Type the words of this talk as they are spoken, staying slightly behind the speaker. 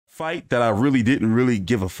fight that I really didn't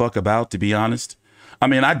give a fuck about, to be honest. I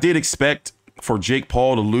mean, I did expect for Jake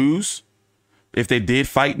Paul to lose if they did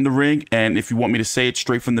fight in the ring. And if you want me to say it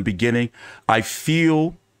straight from the beginning, I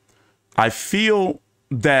feel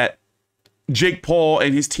that Jake Paul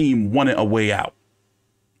and his team wanted a way out.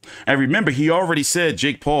 And remember,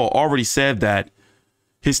 Jake Paul already said that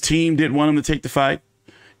his team didn't want him to take the fight.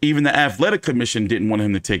 Even the athletic commission didn't want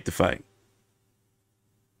him to take the fight.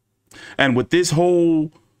 And with this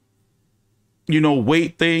whole,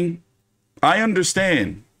 weight thing, I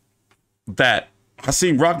understand that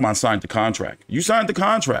Hasim Rahman signed the contract. You signed the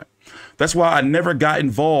contract. That's why I never got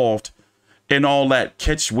involved in all that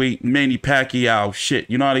catch weight Manny Pacquiao shit.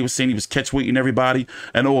 You know how they were saying he was catch weighting everybody?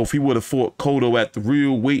 And if he would have fought Cotto at the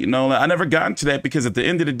real weight and all that. I never got into that because at the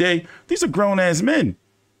end of the day, these are grown-ass men.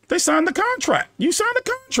 They signed the contract. You signed the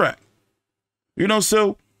contract.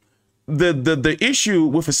 So the issue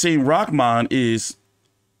with Hasim Rahman is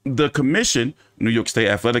the commission, New York State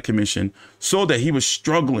Athletic Commission, saw that he was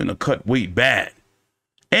struggling to cut weight bad.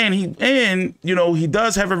 And he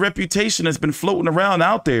does have a reputation that's been floating around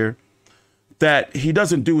out there that he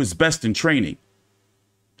doesn't do his best in training.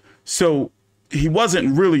 So he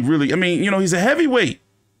wasn't really, he's a heavyweight.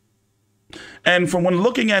 And from when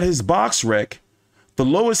looking at his box rec, the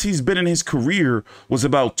lowest he's been in his career was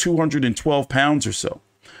about 212 pounds or so.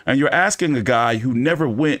 And you're asking a guy who never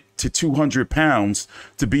went to 200 pounds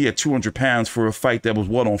to be at 200 pounds for a fight that was,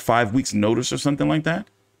 on 5 weeks' notice or something like that?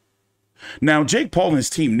 Now, Jake Paul and his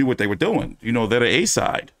team knew what they were doing. They're the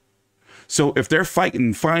A-side. So if they're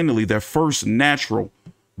fighting finally their first natural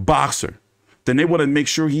boxer, then they want to make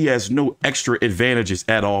sure he has no extra advantages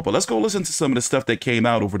at all. But let's go listen to some of the stuff that came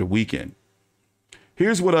out over the weekend.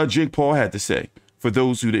 Here's what Jake Paul had to say for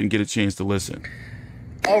those who didn't get a chance to listen.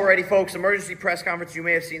 Alrighty, folks, emergency press conference. You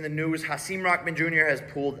may have seen the news. Hasim Rahman Jr. has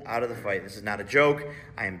pulled out of the fight. This is not a joke.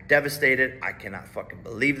 I am devastated. I cannot fucking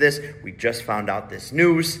believe this. We just found out this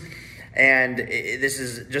news. And this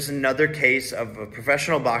is just another case of a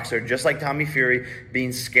professional boxer, just like Tommy Fury,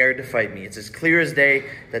 being scared to fight me. It's as clear as day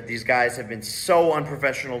that these guys have been so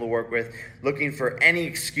unprofessional to work with, looking for any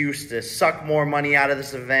excuse to suck more money out of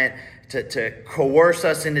this event, to coerce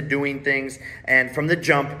us into doing things. And from the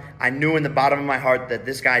jump, I knew in the bottom of my heart that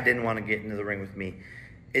this guy didn't want to get into the ring with me.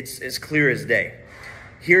 It's as clear as day.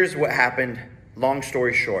 Here's what happened, long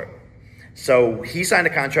story short. So he signed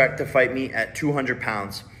a contract to fight me at 200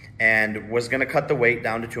 pounds. And was going to cut the weight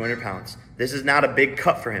down to 200 pounds. This is not a big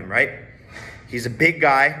cut for him, right? He's a big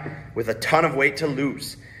guy with a ton of weight to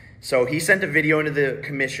lose. So he sent a video into the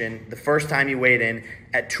commission the first time he weighed in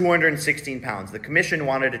at 216 pounds. The commission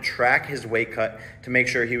wanted to track his weight cut to make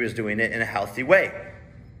sure he was doing it in a healthy way.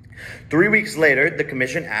 3 weeks later, the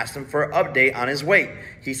commission asked him for an update on his weight.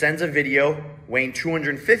 He sends a video weighing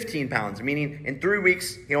 215 pounds, meaning in 3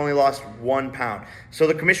 weeks, he only lost 1 pound. So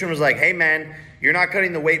the commission was like, hey man, you're not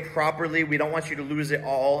cutting the weight properly. We don't want you to lose it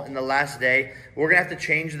all in the last day. We're going to have to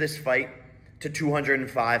change this fight to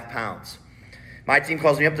 205 pounds. My team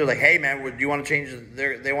calls me up. They're like, hey man, do you want to change?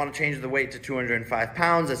 They want to change the weight to 205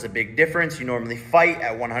 pounds. That's a big difference. You normally fight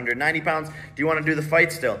at 190 pounds. Do you want to do the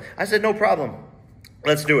fight still? I said, no problem.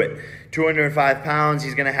 Let's do it. 205 pounds.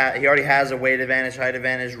 He already has a weight advantage, height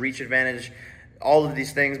advantage, reach advantage, all of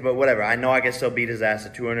these things, but whatever. I know I can still beat his ass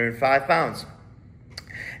at 205 pounds.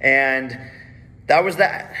 And that was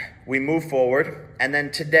that. We move forward. And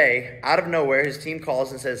then today, out of nowhere, his team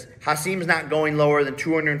calls and says, Hasim's not going lower than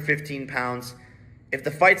 215 pounds. If the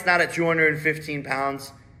fight's not at 215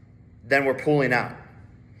 pounds, then we're pulling out.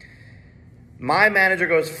 My manager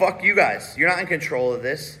goes, fuck you guys. You're not in control of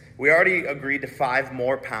this. We already agreed to 5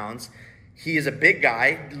 more pounds. He is a big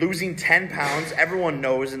guy. Losing 10 pounds, everyone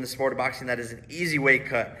knows in the sport of boxing that is an easy weight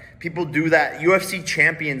cut. People do that. UFC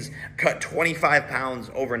champions cut 25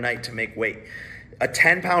 pounds overnight to make weight. A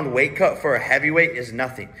 10-pound weight cut for a heavyweight is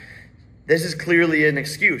nothing. This is clearly an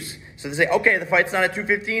excuse. So they say, okay, the fight's not at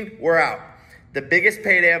 215, we're out. The biggest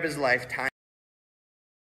payday of his lifetime.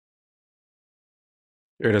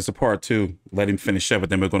 There's a part 2. Let him finish up,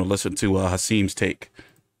 but then we're going to listen to Hasim's take.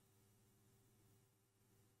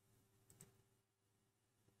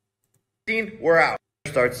 We're out.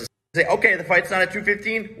 Starts to say, okay, the fight's not at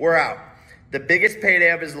 215, we're out. The biggest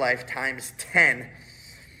payday of his life times 10,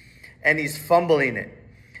 and he's fumbling it.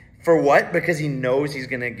 For what? Because he knows he's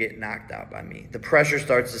going to get knocked out by me. The pressure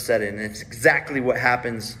starts to set in, and it's exactly what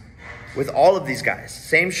happens with all of these guys.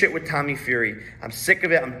 Same shit with Tommy Fury. I'm sick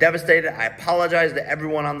of it. I'm devastated. I apologize to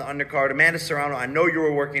everyone on the undercard. Amanda Serrano, I know you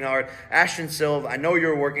were working hard. Ashton Silva, I know you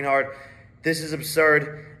were working hard. This is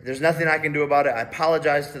absurd. There's nothing I can do about it. I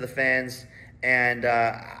apologize to the fans, and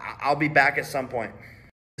I'll be back at some point.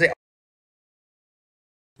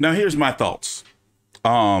 Now, here's my thoughts.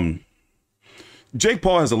 Jake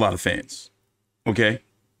Paul has a lot of fans, okay?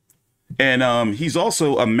 And he's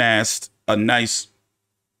also amassed a nice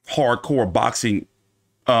hardcore boxing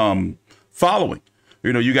following.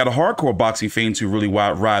 You know, you got a hardcore boxing fans who really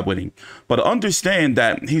ride with him. But understand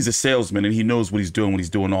that he's a salesman and he knows what he's doing when he's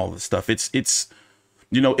doing all this stuff. It's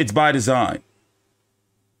you know, it's by design.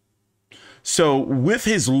 So with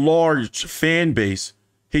his large fan base,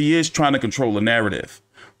 he is trying to control the narrative.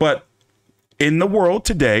 But in the world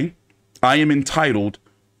today, I am entitled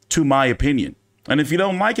to my opinion. And if you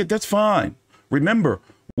don't like it, that's fine. Remember,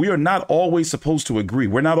 we are not always supposed to agree.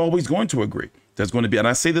 We're not always going to agree. There's going to be, and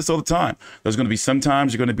I say this all the time, there's going to be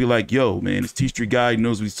sometimes you're going to be like, yo, man, this T Street guy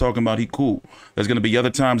knows what he's talking about. He cool. There's going to be other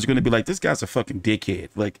times you're going to be like, this guy's a fucking dickhead.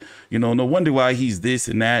 Like, you know, no wonder why he's this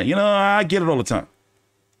and that. You know, I get it all the time.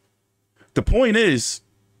 The point is,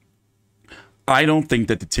 I don't think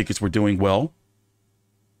that the tickets were doing well.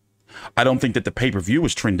 I don't think that the pay-per-view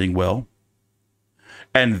was trending well.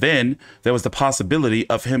 And then there was the possibility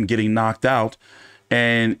of him getting knocked out.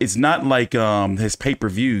 And it's not like his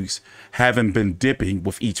pay-per-views haven't been dipping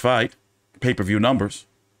with each fight, pay-per-view numbers.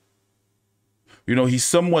 You know, he's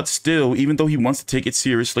somewhat still, even though he wants to take it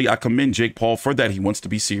seriously, I commend Jake Paul for that. He wants to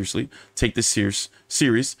be take this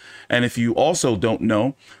serious. And if you also don't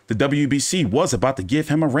know, the WBC was about to give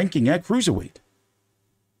him a ranking at cruiserweight.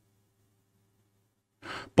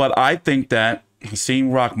 But I think that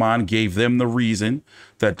Hasim Rahman gave them the reason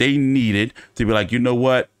that they needed to be like, you know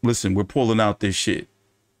what? Listen, we're pulling out this shit.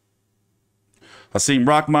 Hasim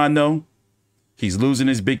Rahman, though, he's losing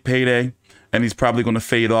his big payday, and he's probably going to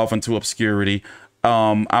fade off into obscurity.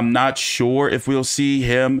 I'm not sure if we'll see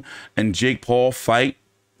him and Jake Paul fight,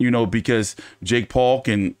 you know, because Jake Paul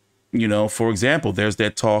can, you know, for example, there's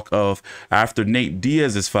that talk of after Nate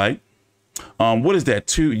Diaz's fight. What is that?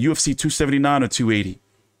 UFC 279 or 280?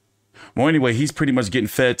 Well, anyway, he's pretty much getting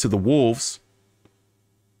fed to the wolves.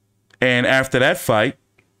 And after that fight,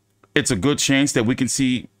 it's a good chance that we can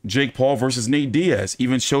see Jake Paul versus Nate Diaz.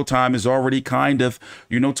 Even Showtime is already kind of,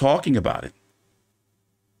 you know, talking about it.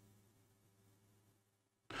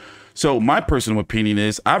 So my personal opinion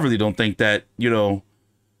is I really don't think that, you know,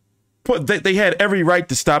 they had every right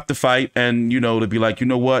to stop the fight and, you know, to be like, you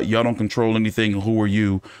know what, y'all don't control anything. Who are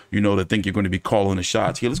you, you know, to think you're going to be calling the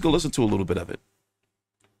shots? Here, let's go listen to a little bit of it.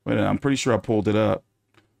 Wait a minute, I'm pretty sure I pulled it up.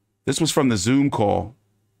 This was from the Zoom call.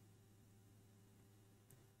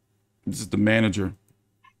 This is the manager.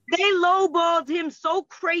 They lowballed him so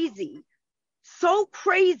crazy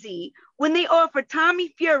when they offered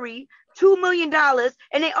Tommy Fury $2 million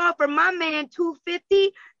and they offer my man $250.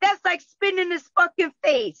 That's like spitting in his fucking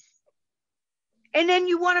face. And then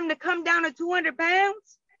you want him to come down to 200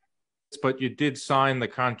 pounds? But you did sign the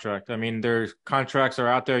contract. I mean, there's contracts are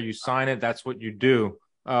out there. You sign it. That's what you do.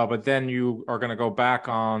 But then you are going to go back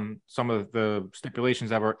on some of the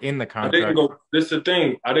stipulations that were in the contract. I didn't go. This is the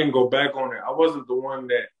thing. I didn't go back on it. I wasn't the one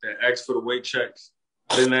that asked for the weight checks.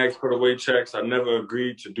 I didn't ask for the weight checks. I never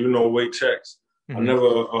agreed to do no weight checks. Mm-hmm. I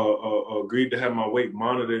never agreed to have my weight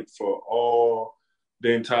monitored for all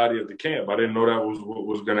the entirety of the camp. I didn't know that was what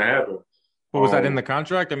was going to happen. But was that in the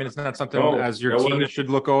contract? I mean, it's not something as your team should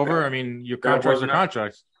look over. I mean, your contracts are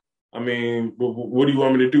contracts. I mean, what do you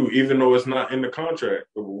want me to do? Even though it's not in the contract,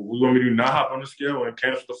 we want me to not hop on the scale and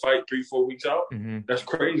cancel the fight 3-4 weeks out? Mm-hmm. That's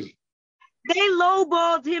crazy. They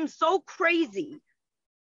lowballed him so crazy.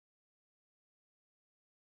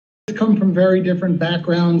 Come from very different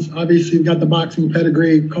backgrounds. Obviously, you've got the boxing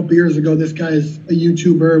pedigree. A couple years ago, this guy is a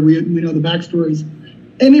YouTuber. We know the backstories.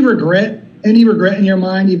 Any regret in your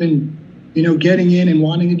mind, even, you know, getting in and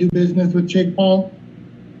wanting to do business with Jake Paul?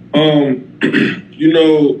 You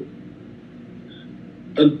know,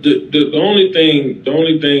 the only thing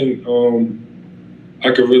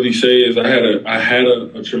I could really say is I had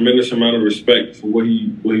a tremendous amount of respect for what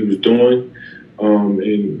he was doing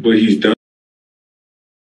and what he's done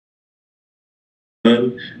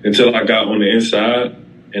until I got on the inside,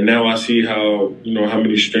 and now I see how, you know, how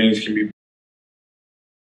many strings can be.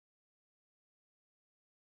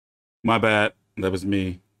 My bad. That was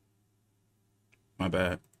me. My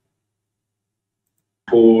bad.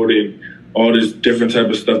 And all this different type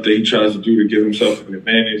of stuff that he tries to do to give himself an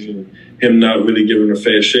advantage, and him not really giving a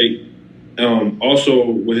fair shake. Also,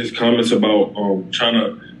 with his comments about trying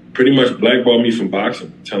to pretty much blackball me from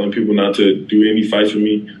boxing, telling people not to do any fights with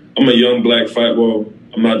me. I'm a young black fight. Well,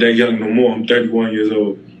 I'm not that young no more. I'm 31 years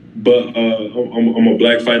old, but I'm a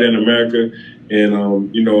black fighter in America,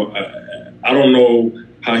 and you know, I don't know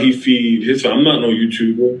how he feed his. I'm not no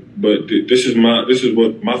YouTuber, but this is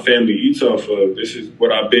what my family eats off of. This is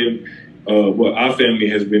what what our family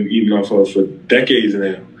has been eating off of for decades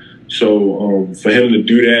now. So for him to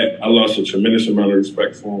do that, I lost a tremendous amount of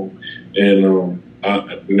respect for him. And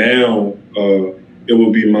now it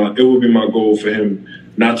will be my goal for him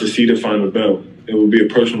not to see the final bell. It will be a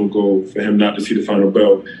personal goal for him not to see the final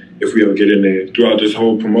bell if we ever get in there. Throughout this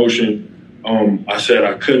whole promotion, I said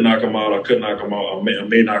I could knock him out. I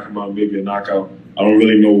may knock him out, maybe a knockout. I don't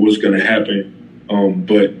really know what's going to happen.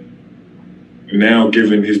 But now,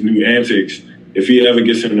 given his new antics, if he ever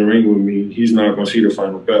gets in the ring with me, he's not going to see the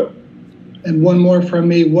final bell. And one more from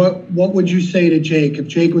me. What would you say to Jake? If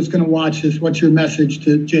Jake was going to watch this, what's your message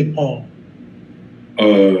to Jake Paul?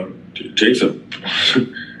 Jake's a...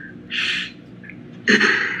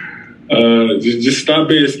 just stop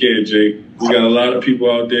being scared, Jake. We got a lot of people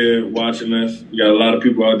out there watching us. We got a lot of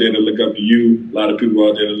people out there that look up to you. A lot of people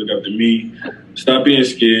out there that look up to me. Stop being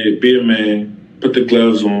scared. Be a man. Put the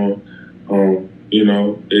gloves on.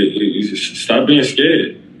 Stop being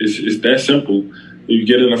scared. It's that simple. You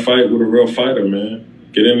get in a fight with a real fighter, man.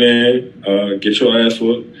 Get in there, get your ass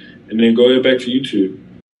whooped, and then go ahead back to YouTube.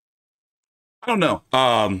 I don't know.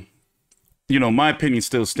 My opinion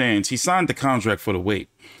still stands. He signed the contract for the weight.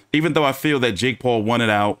 Even though I feel that Jake Paul wanted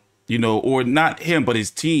out, or not him, but his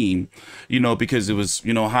team, because it was,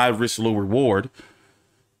 high risk, low reward,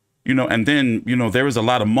 and then, there was a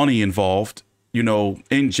lot of money involved,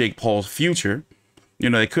 in Jake Paul's future.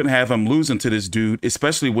 They couldn't have him losing to this dude,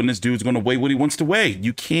 especially when this dude's going to weigh what he wants to weigh.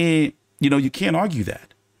 You can't argue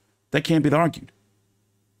that. That can't be argued.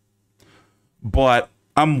 But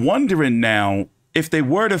I'm wondering now, if they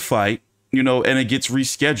were to fight, and it gets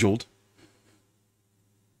rescheduled,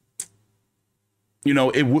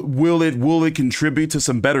 will it contribute to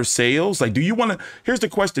some better sales? Like, here's the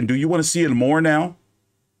question. Do you want to see it more now?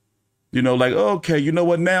 Okay, you know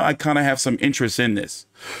what? Now I kind of have some interest in this.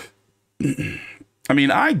 I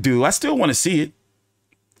mean, I do. I still want to see it.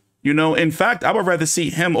 In fact, I would rather see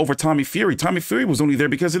him over Tommy Fury. Tommy Fury was only there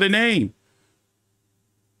because of the name.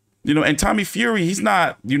 And Tommy Fury, he's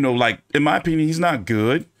not, in my opinion, he's not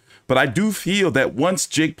good. But I do feel that once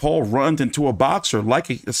Jake Paul runs into a boxer like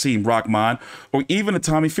a Hasim Rahman or even a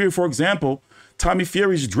Tommy Fury, for example, Tommy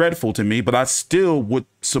Fury is dreadful to me, but I still would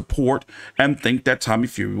support and think that Tommy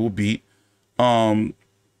Fury will beat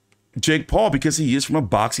Jake Paul because he is from a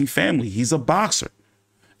boxing family. He's a boxer.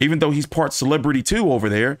 Even though he's part celebrity too over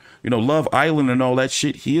there, Love Island and all that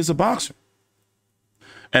shit, he is a boxer.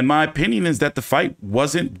 And my opinion is that the fight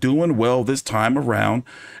wasn't doing well this time around,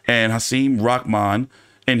 and Hasim Rahman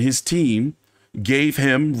and his team gave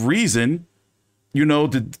him reason,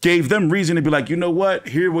 gave them reason to be like, you know what?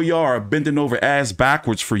 Here we are bending over ass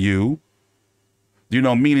backwards for you,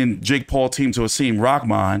 meaning Jake Paul team to Hasim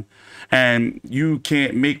Rahman, and you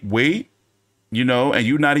can't make weight, and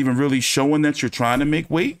you're not even really showing that you're trying to make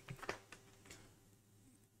weight.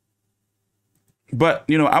 But,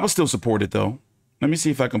 I would still support it though. Let me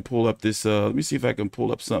see if I can pull up this. Let me see if I can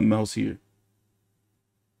pull up something else here.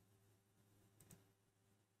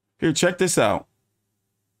 Here, check this out.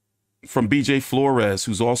 From BJ Flores,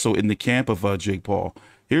 who's also in the camp of Jake Paul.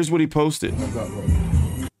 Here's what he posted.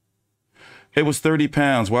 It was 30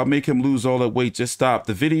 pounds. Why make him lose all that weight? Just stop.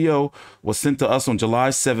 The video was sent to us on July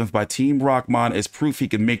 7th by Team Rahman as proof he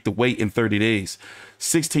can make the weight in 30 days.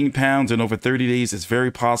 16 pounds in over 30 days is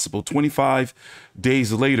very possible. 25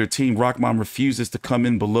 days later, Team Rahman refuses to come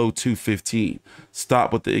in below 215.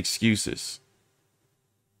 Stop with the excuses.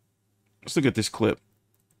 Let's look at this clip.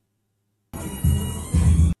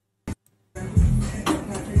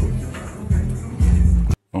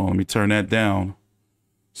 Oh, let me turn that down.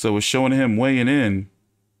 So it's showing him weighing in.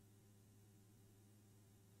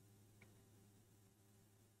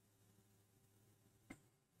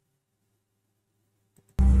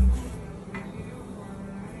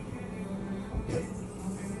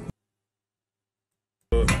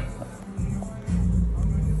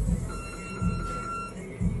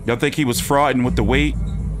 Y'all think he was frauding with the weight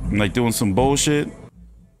and like doing some bullshit?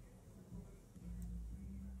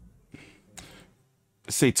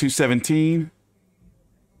 Let's say 217.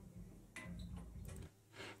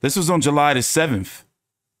 This was on July the 7th.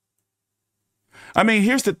 I mean,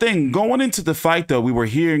 here's the thing. Going into the fight, though, we were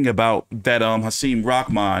hearing about that Hasim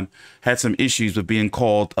Rahman had some issues with being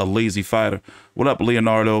called a lazy fighter. What up,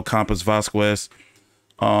 Leonardo Campos Vasquez?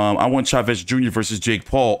 I want Chavez Jr. versus Jake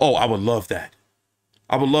Paul. Oh, I would love that.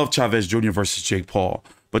 I would love Chavez Jr. versus Jake Paul.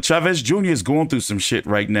 But Chavez Jr. is going through some shit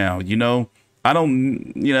right now. I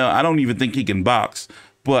don't even think he can box.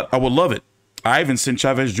 But I would love it. I even sent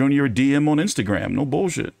Chavez Jr. a DM on Instagram. No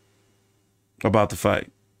bullshit. About the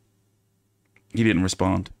fight. He didn't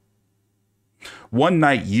respond. One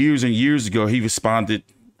night, years and years ago, he responded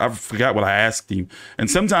I forgot what I asked him. And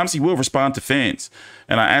sometimes he will respond to fans.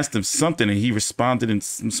 And I asked him something and he responded in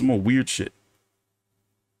some more weird shit.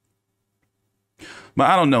 But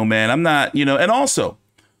I don't know, man. I'm not, you know, and also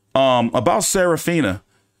about Serafina,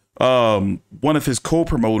 one of his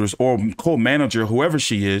co-promoters or co-manager, whoever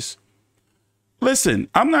she is. Listen,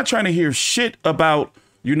 I'm not trying to hear shit about,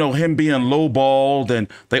 you know, him being lowballed and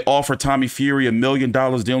they offered Tommy Fury $1 million.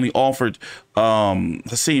 They only offered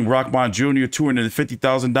Hasim Rahman Jr.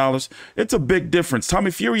 $250,000. It's a big difference.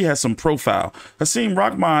 Tommy Fury has some profile. Hasim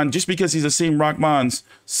Rahman, just because he's Hasim Rahman's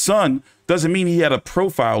son, doesn't mean he had a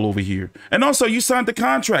profile over here. And also, you signed the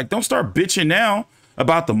contract. Don't start bitching now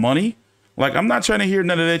about the money. Like, I'm not trying to hear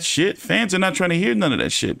none of that shit. Fans are not trying to hear none of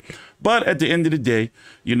that shit. But at the end of the day,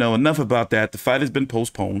 you know, enough about that. The fight has been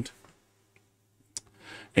postponed.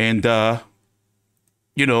 And,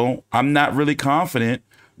 you know, I'm not really confident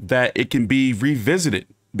that it can be revisited.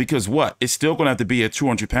 Because what? It's still going to have to be at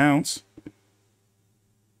 200 pounds.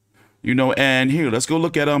 You know, and here, let's go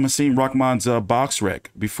look at Hasim Rahman's box rec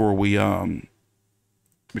before we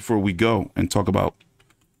go and talk about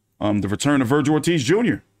the return of Virgil Ortiz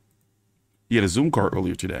Jr. He had a Zoom card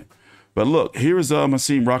earlier today. But look, here is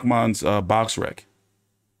Hasim Rahman's box rec.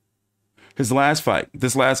 His last fight,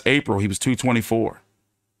 this last April, he was 224.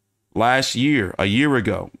 Last year, a year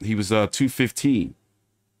ago, he was 215,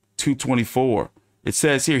 224. It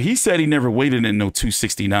says here, he said he never weighted in no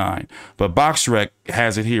 269, but BoxRec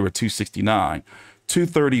has it here at 269,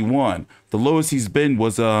 231. The lowest he's been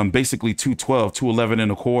was basically 212, 211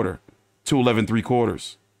 and a quarter, 211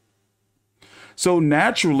 3/4. So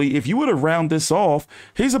naturally, if you were to round this off,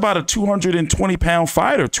 he's about a 220-pound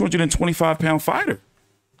fighter, 225-pound fighter.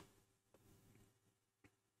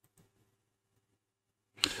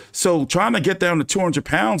 So trying to get down to 200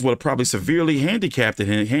 pounds would have probably severely handicapped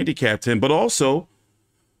him. But also,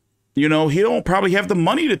 you know, he don't probably have the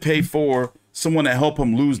money to pay for someone to help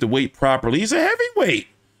him lose the weight properly. He's a heavyweight.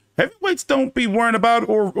 Heavyweights don't be worrying about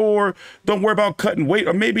or don't worry about cutting weight,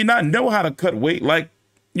 or maybe not know how to cut weight like,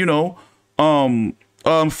 you know,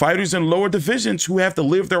 fighters in lower divisions who have to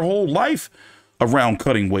live their whole life around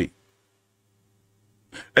cutting weight.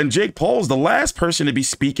 And Jake Paul's the last person to be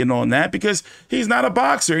speaking on that because he's not a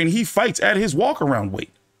boxer and he fights at his walk-around weight.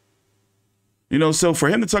 You know, so for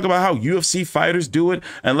him to talk about how UFC fighters do it,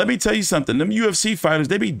 and let me tell you something, them UFC fighters,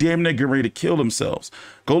 they be damn near getting ready to kill themselves.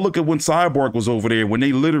 Go look at when Cyborg was over there, when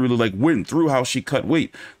they literally like went through how she cut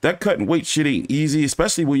weight. That cutting weight shit ain't easy,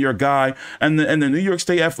 especially when you're a guy. And the New York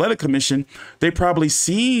State Athletic Commission, they probably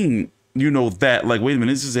seen, you know, that like, wait a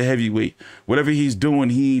minute, this is a heavyweight. Whatever he's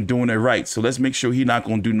doing, he ain't doing it right. So let's make sure he's not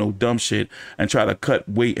going to do no dumb shit and try to cut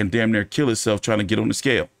weight and damn near kill himself trying to get on the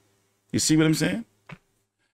scale. You see what I'm saying?